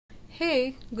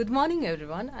Hey, good morning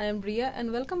everyone. I am Riya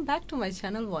and welcome back to my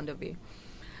channel Wanderway.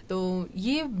 तो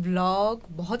ये vlog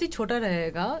बहुत ही छोटा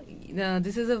रहेगा.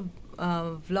 This is a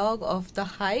vlog of the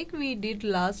hike we did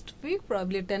last week,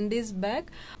 probably 10 days back,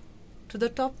 to the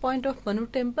top point of Manu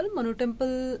Temple. Manu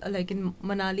Temple, like in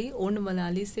Manali, old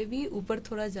Manali से भी ऊपर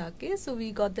थोड़ा जाके. So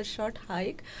we got the short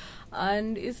hike,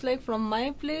 and it's like from my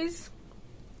place,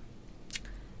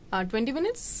 20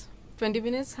 minutes. 20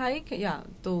 minutes hike, yeah.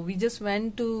 So we just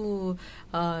went to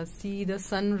see the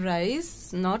sunrise.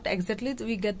 Not exactly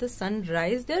we get the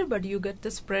sunrise there, but you get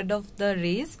the spread of the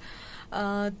rays.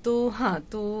 तो हाँ,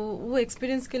 तो वो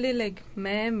experience के लिए like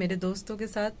मैं मेरे दोस्तों के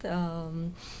साथ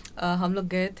हम लोग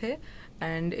गए थे.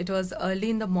 And it was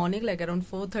early in the morning, like around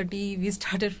 4:30 we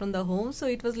started from the home,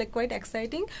 so it was like quite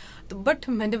exciting. But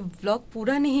मैंने vlog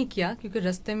पूरा नहीं किया क्योंकि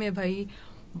रास्ते में भाई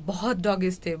बहुत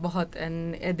डॉगीज थे, बहुत.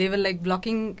 And they were like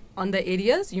blocking on the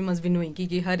areas. You must be knowing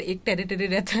कि हर एक टेरिटरी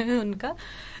रहता है उनका.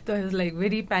 तो I was like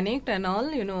very panicked and all,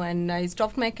 you know. And I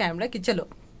stopped my camera कि चलो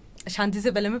शांति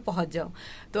से पहले मैं पहुंच जाऊं.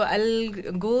 तो I will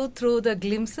go through the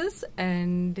glimpses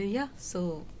and या, so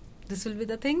this will be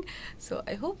the thing. So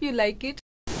I hope you like it.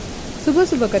 सुबह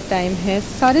सुबह का टाइम है,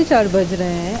 4:30 बज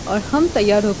रहे हैं और हम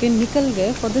तैयार होके निकल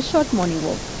गए for the short morning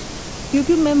walk.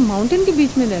 क्योंकि मैं माउंटेन के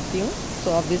बीच में रहती हूँ,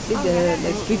 so obviously there are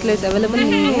like street lights available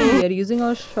नहीं है. We are using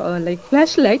our like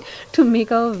flashlight to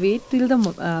make our way till the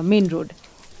main road.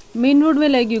 Main road में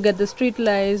like you get the street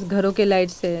lights, घरों के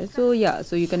lights है. So yeah,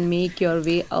 so you can make your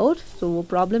way out. So वो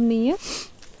problem नहीं है.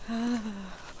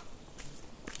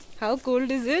 How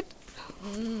cold is it?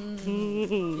 It's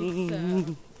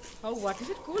how, what is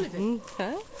it? Cool is it?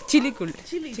 Chilly cold.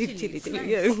 Chilly.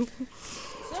 Yeah.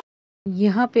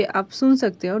 यहाँ पे आप सुन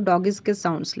सकते हो डॉगीज के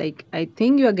sounds. Like I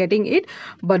think you are getting it,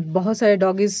 but बहुत सारे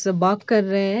डॉगीज बार्क कर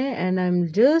रहे हैं. And I am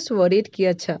just worried कि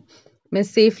अच्छा मैं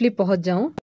सेफली पहुंच जाऊं.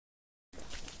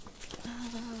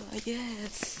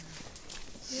 yes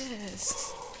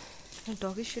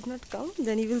doggy should not come,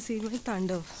 then you will see my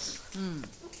tandav.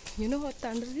 You know what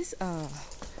tandav is?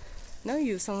 Now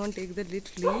you someone take the lead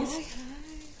please.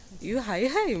 You hi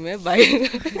मैं bye.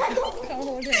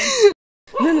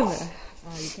 No.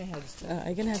 You can have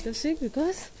I can have the stick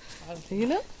because you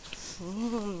know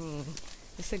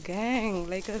it's a gang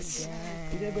like us.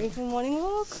 We are going for morning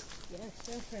walk. Yes,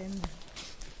 sir, friend.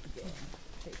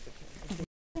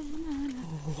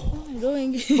 Don't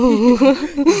engage.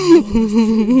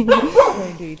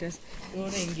 Don't eat us.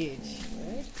 Don't engage.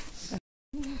 Right?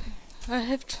 I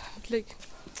have like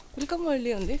we'll come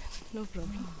early only, no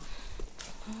problem.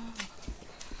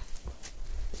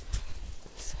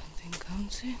 Something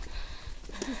comes in.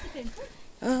 Is this the temple?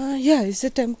 Yeah, it's a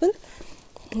temple,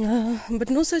 but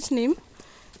no such name.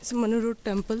 It's a Manu Road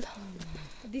temple.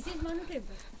 This is Manu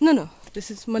temple? No, this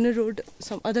is Manu Road,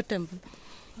 some other temple.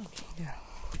 Okay. Yeah.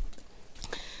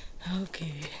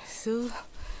 Okay, so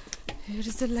here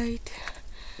is the light.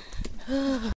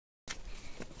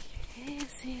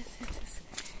 Yes.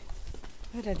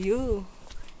 Where are you?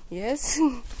 Yes.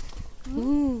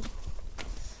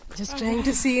 Just trying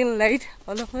to see in light,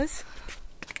 all of us.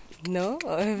 No,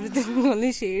 everything only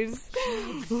shades.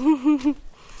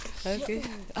 Okay.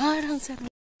 आराम से.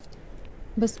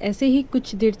 बस ऐसे ही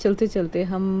कुछ देर चलते चलते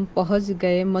हम पहुंच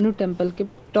गए मनु टेम्पल के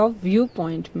टॉप व्यू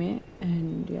पॉइंट में.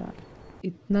 एंड यार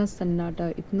इतना सन्नाटा,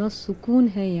 इतना सुकून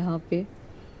है यहाँ पे.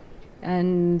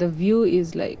 And the view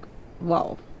is like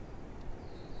wow.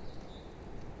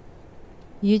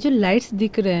 ये जो लाइट्स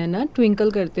दिख रहे हैं ना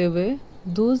ट्विंकल करते हुए,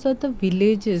 those are the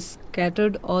villages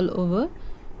scattered all over.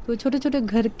 तो छोटे छोटे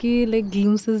घर के लाइक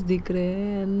ग्लिम्सेस दिख रहे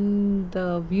हैं. And the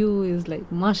view is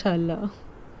like माशाल्लाह.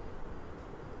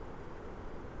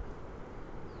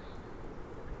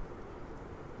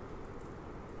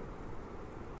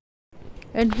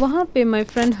 एंड वहाँ पे my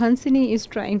friend Hansini is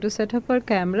trying to set up her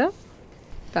camera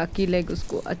ताकि लाइक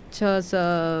उसको अच्छा सा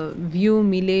व्यू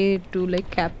मिले to like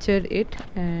capture it.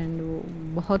 And वो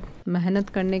बहुत मेहनत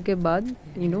करने के बाद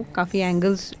यू नो काफ़ी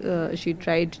angles she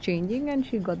tried changing and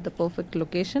she got the perfect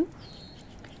location.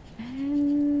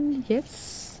 And yes,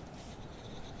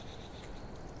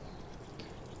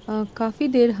 काफ़ी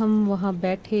देर हम वहाँ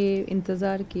बैठे,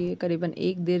 इंतज़ार किए, करीबन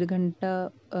 1-1.5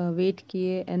 घंटा वेट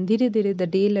किए. एंड धीरे धीरे the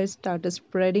day light start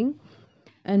spreading.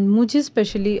 And मुझे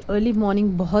स्पेशली अर्ली मॉर्निंग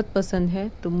बहुत पसंद है.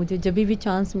 तो मुझे जब भी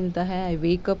चांस मिलता है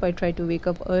I try to wake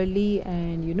up early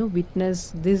and you know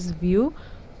witness this view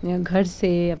घर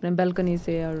से, अपने बालकनी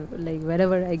से, और like where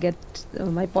ever I get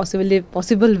my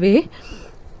possible way.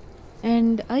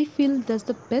 And I feel that's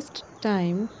the best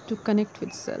time to connect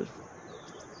with self.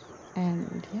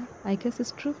 And या, I guess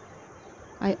it's true.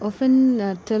 I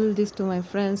often tell this to my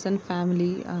friends and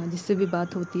family, जिससे भी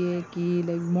बात होती है कि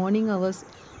like morning hours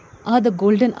are the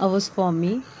golden hours for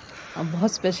me.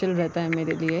 बहुत special रहता है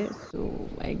मेरे लिए। सो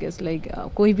आई गेस लाइक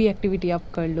कोई भी एक्टिविटी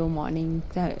आप कर लो मॉर्निंग,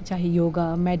 चाहे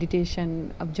योगा, मेडिटेशन,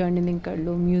 आप जर्नलिंग कर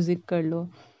लो, म्यूज़िक कर लो,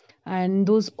 and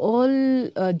those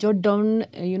all jot down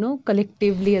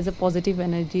collectively as a positive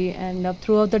energy, and अब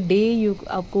थ्रू आउट द डे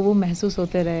आपको वो महसूस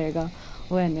होते रहेगा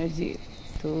वो एनर्जी।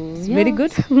 तो very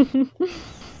good.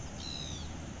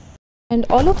 And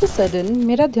all of a sudden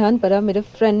मेरा ध्यान पड़ा मेरे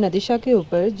फ्रेंड नदिशा के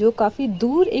ऊपर, जो काफ़ी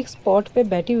दूर एक स्पॉट पे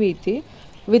बैठी हुई थी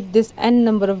with this N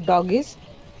number of doggies,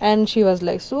 and she was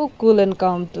like so cool and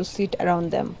काम to seat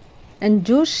around them, and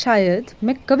जो शायद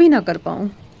मैं कभी ना कर पाऊँ।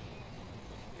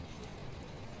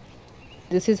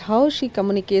 This is how she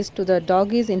communicates to the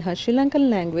doggies in her Sri Lankan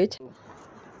language.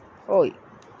 Oi.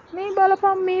 May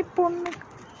balapam may pun.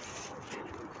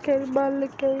 Kail bal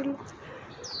kail.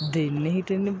 दिन ही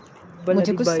दिन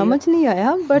मुझे कुछ समझ नहीं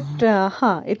आया, बट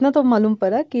हाँ इतना तो मालूम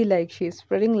पड़ा कि like she is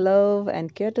spreading love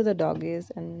and care to the doggies,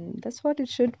 and that's what it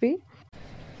should be.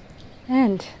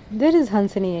 And there is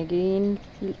Hansini again,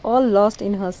 all lost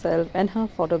in herself and her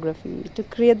photography to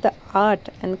create the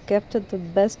art and capture the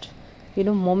best,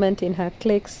 moment in her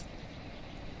clicks.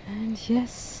 And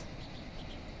yes,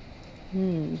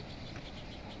 hmm.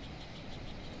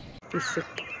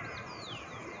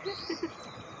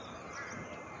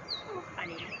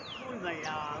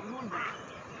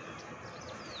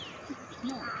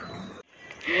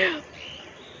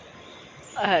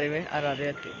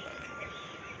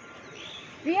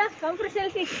 Riya, come for a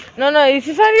selfie. No, if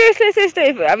you find your stay.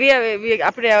 We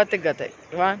අපිට આવත් එක්ක ගතයි.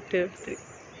 1 2 3.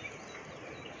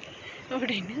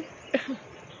 අපිට ඉන්න.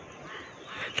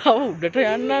 තව උඩට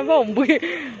යන්න බා උඹගේ.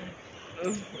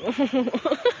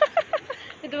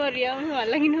 तो रिया में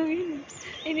अलग ही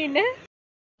ना।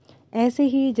 ऐसे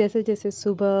ही जैसे जैसे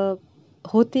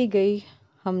सुबह होती गई,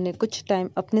 हमने कुछ टाइम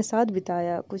अपने साथ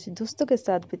बिताया, कुछ दोस्तों के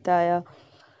साथ बिताया,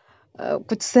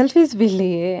 कुछ सेल्फीज भी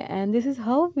लिए, and this is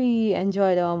how we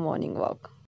enjoyed our morning walk.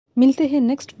 मिलते हैं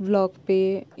नेक्स्ट व्लॉग पे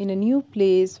इन a new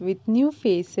place with new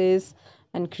faces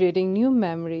and creating new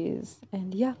memories,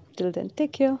 and या टिल देन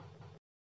टेक केयर।